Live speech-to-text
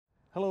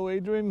Hello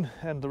Adrian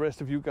and the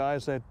rest of you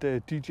guys at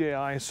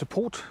DJI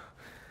Support.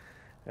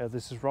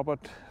 This is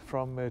Robert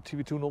from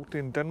TV2 North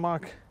in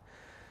Denmark.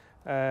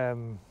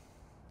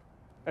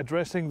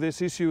 Addressing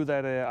this issue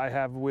that I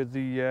have with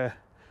the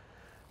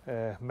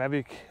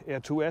Mavic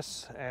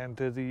Air2S and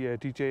the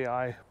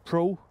DJI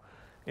Pro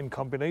in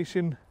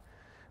combination,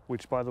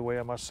 which by the way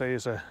I must say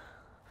is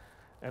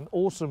an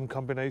awesome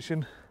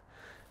combination.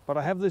 But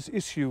I have this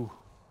issue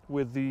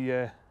with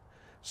the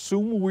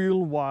zoom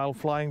wheel while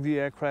flying the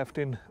aircraft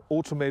in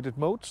automated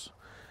modes,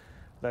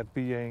 that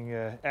being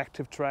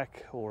active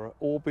track or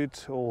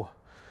orbit or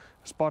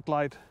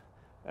spotlight.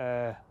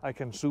 I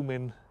can zoom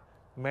in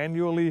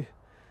manually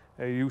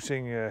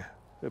using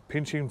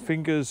pinching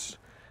fingers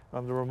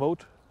on the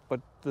remote, but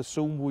the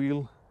zoom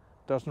wheel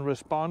doesn't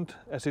respond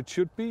as it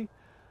should be.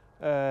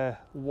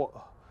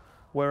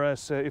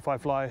 Whereas if I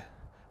fly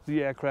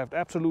the aircraft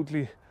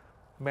absolutely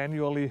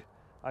manually,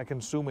 I can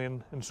zoom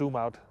in and zoom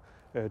out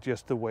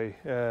just the way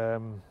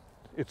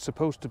it's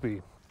supposed to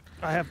be.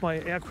 I have my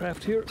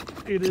aircraft here.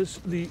 It is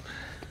the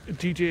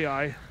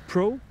DJI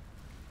Pro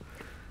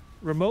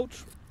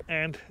remote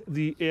and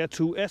the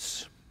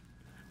Air2S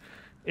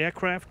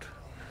aircraft.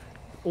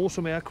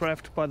 Awesome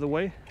aircraft, by the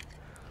way.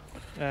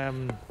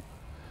 And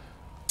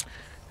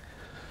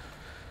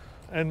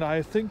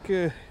I think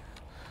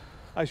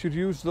I should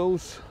use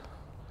those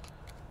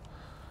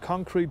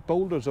concrete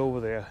boulders over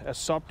there as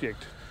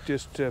subject,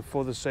 just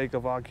for the sake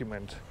of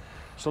argument.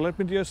 So let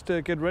me just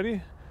get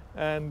ready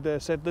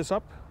and set this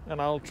up,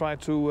 and I'll try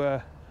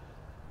to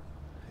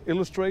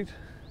illustrate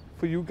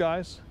for you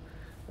guys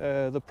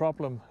the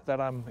problem that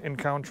I'm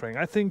encountering.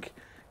 I think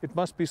it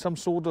must be some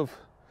sort of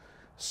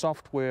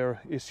software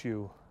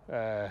issue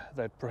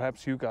that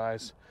perhaps you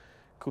guys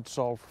could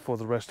solve for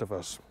the rest of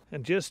us.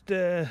 And just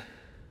to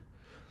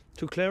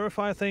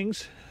clarify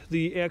things,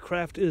 the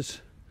aircraft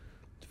is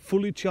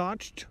fully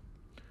charged,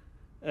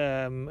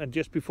 and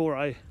just before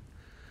I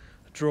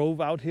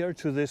drove out here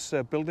to this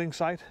building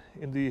site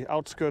in the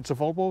outskirts of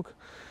Aalborg,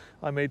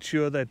 I made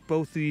sure that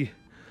both the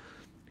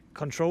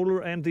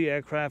controller and the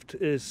aircraft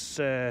is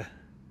fully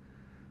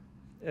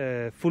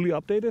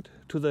updated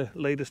to the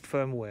latest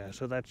firmware,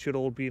 so that should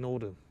all be in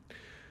order.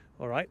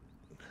 All right,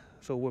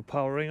 so we're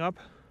powering up,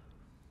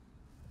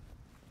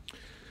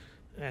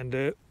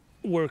 and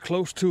we're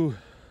close to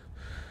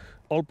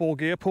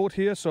Aalborg Airport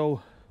here,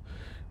 so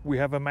we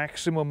have a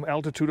maximum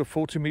altitude of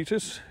 40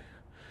 meters,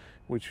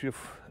 which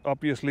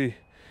obviously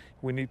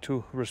we need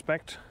to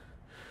respect.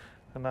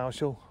 And now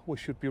we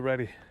should be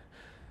ready.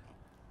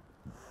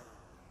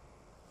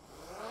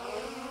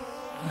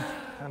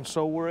 And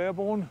so we're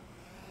airborne.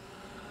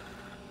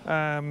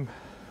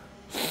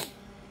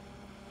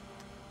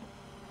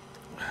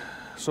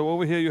 So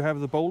over here you have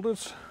the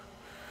boulders,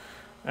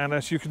 and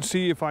as you can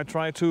see, if I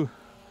try to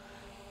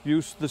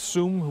use the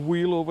zoom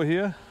wheel over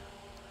here,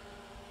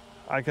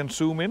 I can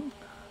zoom in,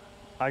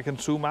 I can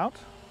zoom out,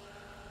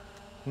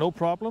 no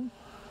problem.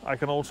 I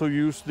can also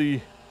use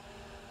the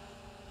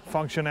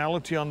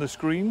functionality on the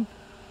screen,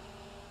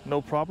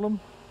 no problem.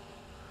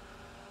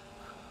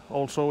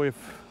 Also,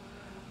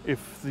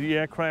 if the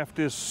aircraft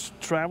is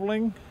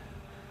traveling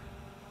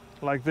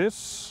like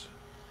this,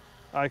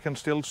 I can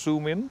still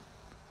zoom in,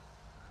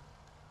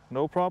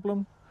 no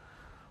problem.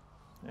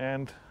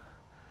 And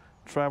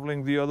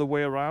traveling the other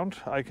way around,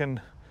 I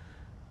can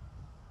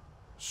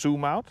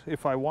zoom out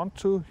if I want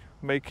to,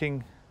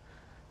 making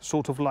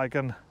sort of like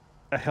a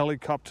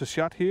helicopter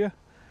shot here,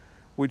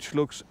 which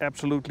looks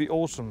absolutely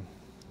awesome.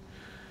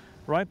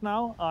 Right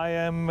now I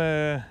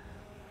am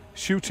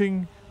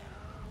shooting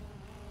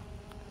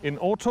in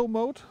auto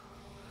mode.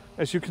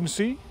 As you can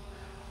see,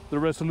 the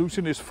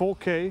resolution is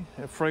 4K,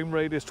 frame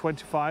rate is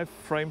 25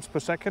 frames per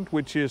second,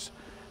 which is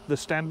the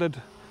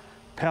standard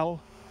PAL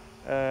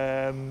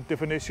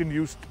definition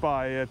used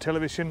by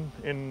television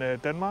in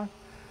Denmark.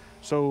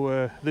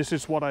 So this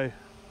is what I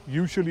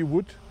usually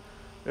would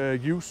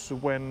use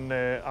when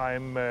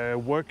I'm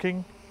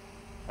working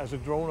as a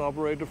drone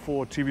operator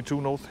for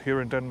TV2 North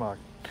here in Denmark.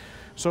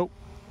 So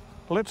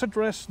let's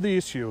address the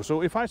issue.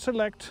 So if I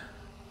select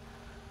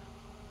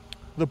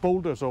the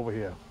boulders over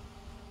here,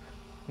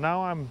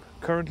 now I'm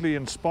currently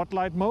in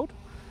spotlight mode.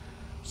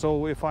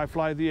 So if I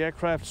fly the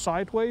aircraft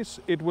sideways,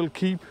 it will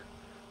keep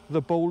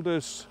the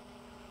boulders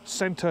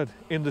centered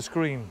in the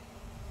screen.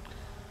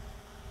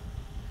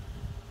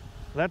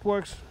 That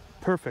works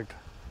perfect,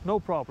 no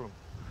problem.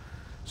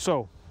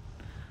 So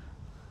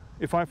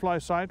if I fly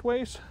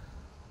sideways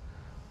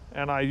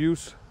and I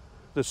use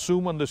the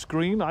zoom on the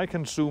screen, I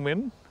can zoom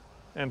in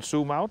and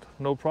zoom out,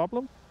 no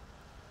problem.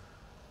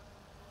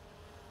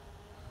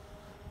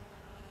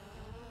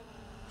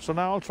 So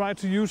now I'll try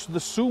to use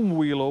the zoom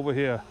wheel over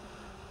here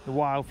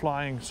while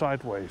flying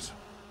sideways.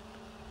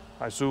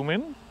 I zoom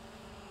in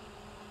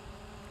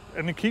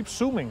and it keeps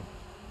zooming.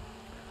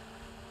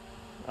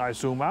 I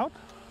zoom out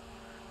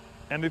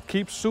and it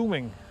keeps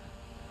zooming.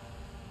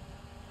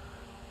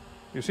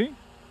 You see?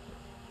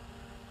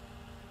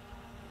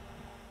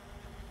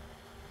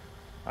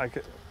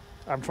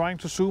 I'm trying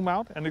to zoom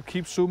out and it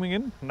keeps zooming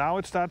in. Now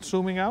it starts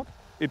zooming out.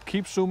 It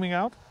keeps zooming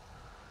out.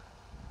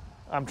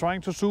 I'm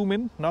trying to zoom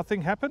in,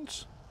 nothing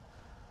happens.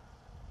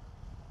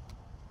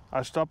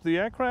 I stop the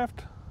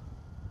aircraft.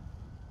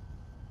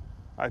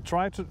 I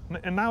try to,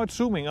 and now it's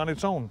zooming on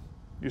its own,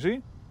 you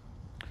see?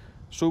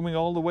 Zooming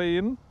all the way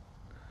in.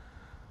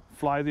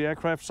 Fly the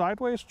aircraft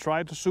sideways,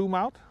 try to zoom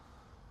out.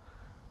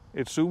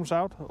 It zooms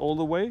out all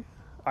the way.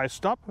 I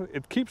stop,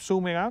 it keeps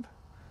zooming out.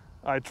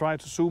 I try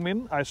to zoom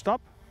in, I stop.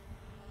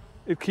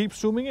 It keeps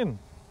zooming in.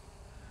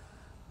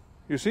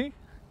 You see?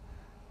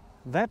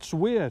 That's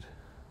weird.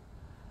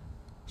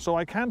 So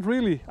I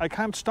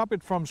can't stop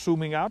it from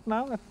zooming out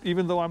now,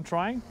 even though I'm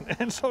trying.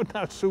 And so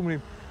now it's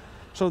zooming.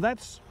 So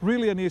that's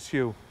really an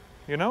issue,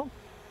 you know?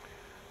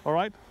 All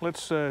right,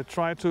 let's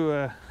try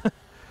to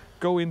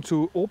go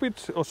into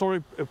orbit,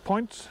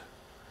 point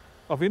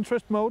of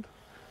interest mode.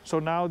 So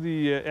now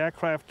the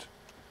aircraft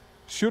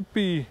should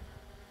be,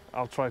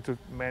 I'll try to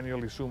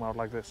manually zoom out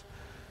like this.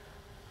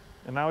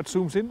 And now it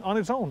zooms in on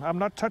its own. I'm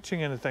not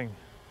touching anything.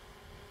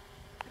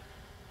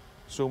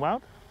 Zoom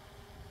out.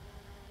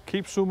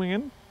 Keep zooming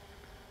in.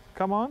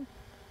 Come on.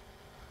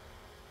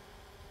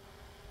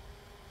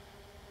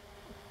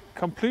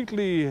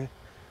 Completely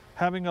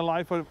having a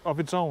life of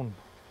its own.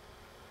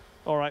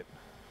 All right.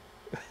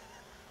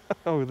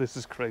 Oh, this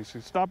is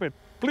crazy. Stop it,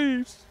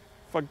 please,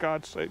 for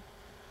God's sake.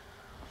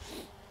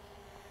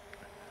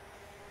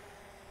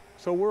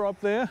 So we're up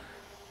there,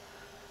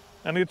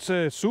 and it's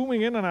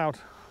zooming in and out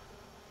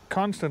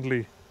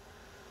constantly,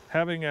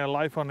 having a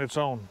life on its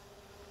own.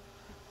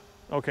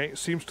 Okay,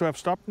 seems to have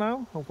stopped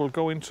now. We'll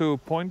go into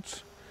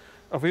point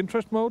of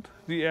interest mode.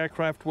 The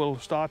aircraft will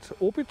start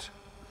orbit.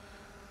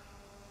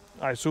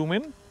 I zoom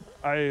in,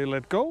 I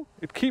let go,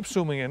 it keeps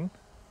zooming in.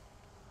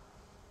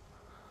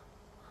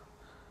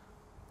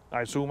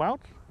 I zoom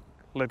out,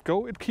 let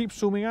go, it keeps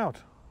zooming out.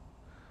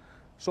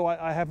 So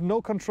I have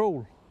no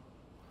control.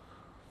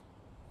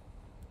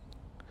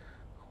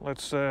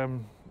 Let's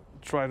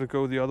try to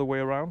go the other way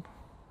around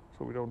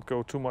so we don't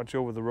go too much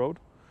over the road.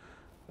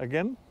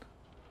 Again,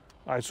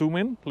 I zoom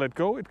in, let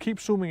go, it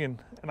keeps zooming in,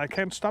 and I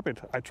can't stop it.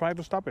 I try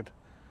to stop it.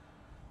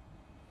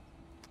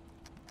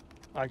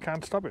 I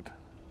can't stop it.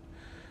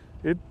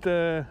 It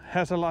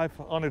has a life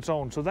on its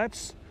own. So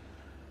that's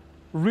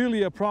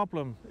really a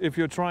problem if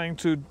you're trying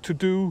to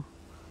do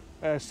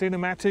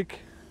cinematic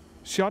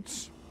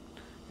shots,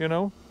 you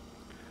know.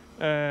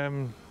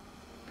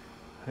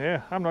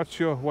 Yeah, I'm not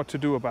sure what to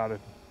do about it.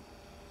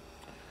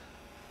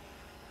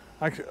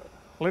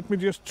 Let me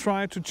just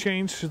try to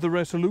change the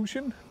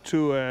resolution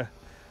to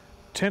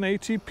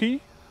 1080p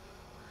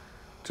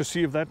to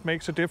see if that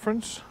makes a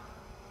difference.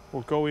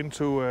 We'll go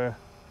into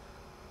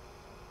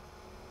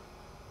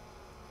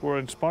we're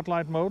in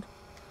spotlight mode.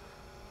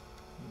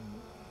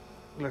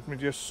 Let me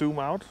just zoom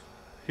out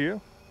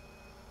here.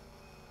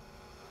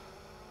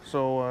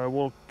 So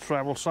we'll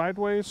travel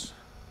sideways.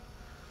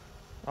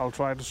 I'll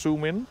try to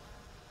zoom in.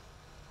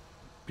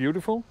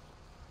 Beautiful.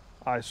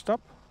 I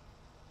stop,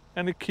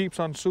 and it keeps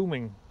on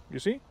zooming. You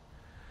see?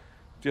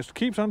 Just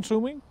keeps on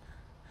zooming.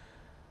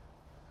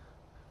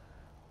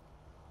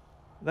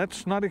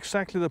 That's not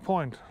exactly the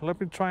point.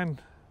 Let me try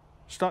and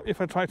stop.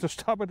 If I try to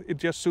stop it, it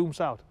just zooms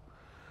out.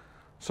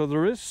 So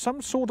there is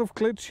some sort of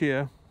glitch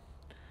here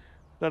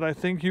that I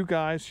think you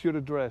guys should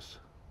address.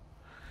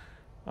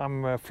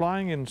 I'm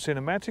flying in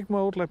cinematic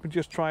mode. Let me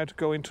just try to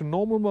go into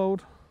normal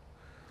mode.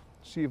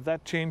 See if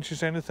that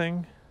changes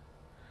anything.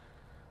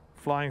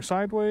 Flying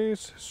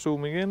sideways,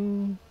 zooming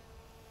in.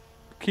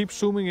 Keep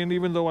zooming in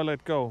even though I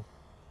let go.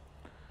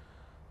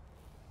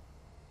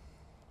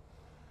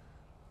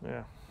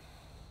 Yeah.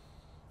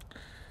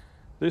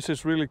 This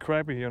is really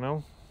crappy, you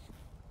know.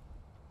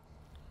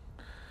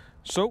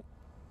 So,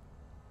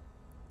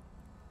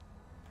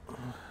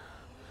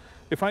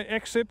 if I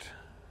exit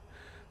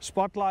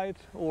spotlight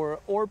or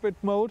orbit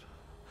mode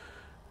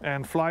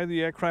and fly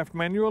the aircraft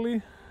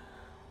manually,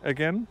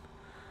 again,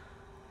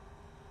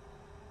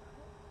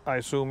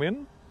 I zoom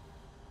in.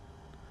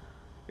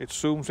 It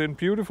zooms in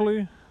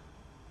beautifully.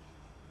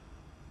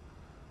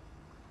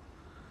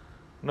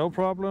 No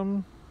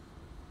problem.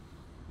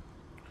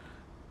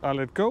 I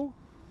let go.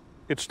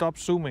 It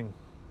stops zooming.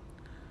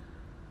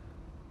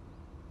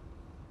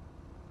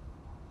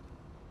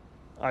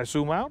 I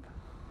zoom out.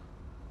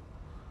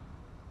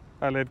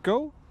 I let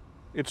go.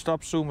 It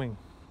stops zooming.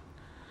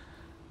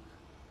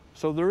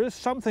 So there is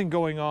something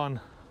going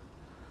on,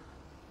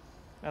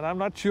 and I'm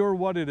not sure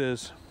what it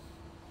is.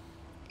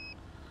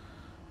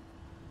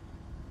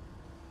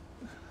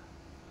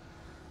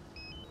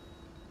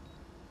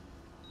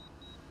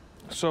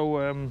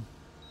 So,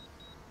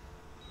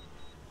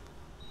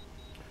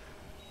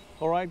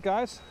 all right,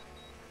 guys.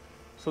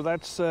 So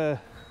that's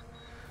a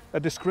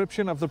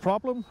description of the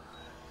problem.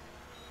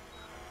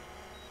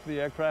 The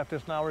aircraft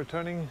is now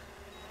returning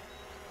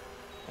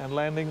and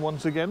landing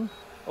once again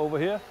over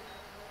here.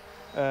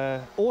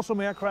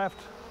 Awesome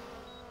aircraft.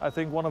 I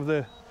think one of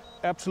the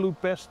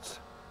absolute best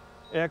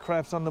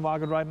aircrafts on the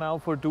market right now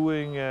for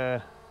doing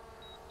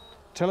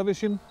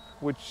television,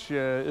 which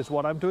is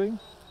what I'm doing.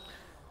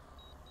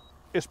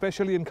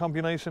 Especially in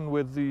combination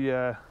with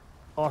the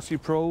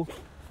RC Pro.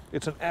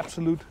 It's an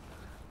absolute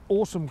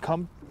awesome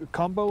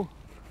combo.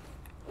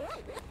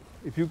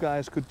 If you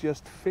guys could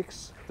just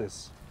fix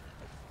this,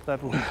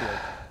 that would be great.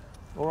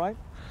 All right.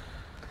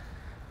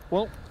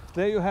 Well,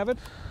 there you have it.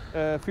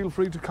 Feel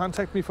free to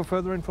contact me for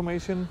further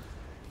information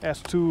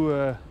as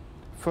to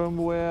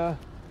firmware,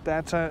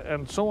 data,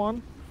 and so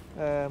on.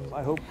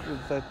 I hope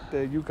that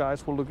you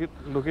guys will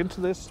look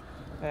into this,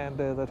 and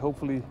that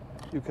hopefully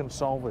you can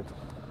solve it.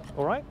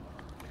 All right.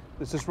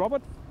 This is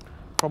Robert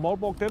from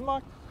Aalborg,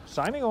 Denmark,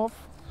 signing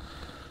off.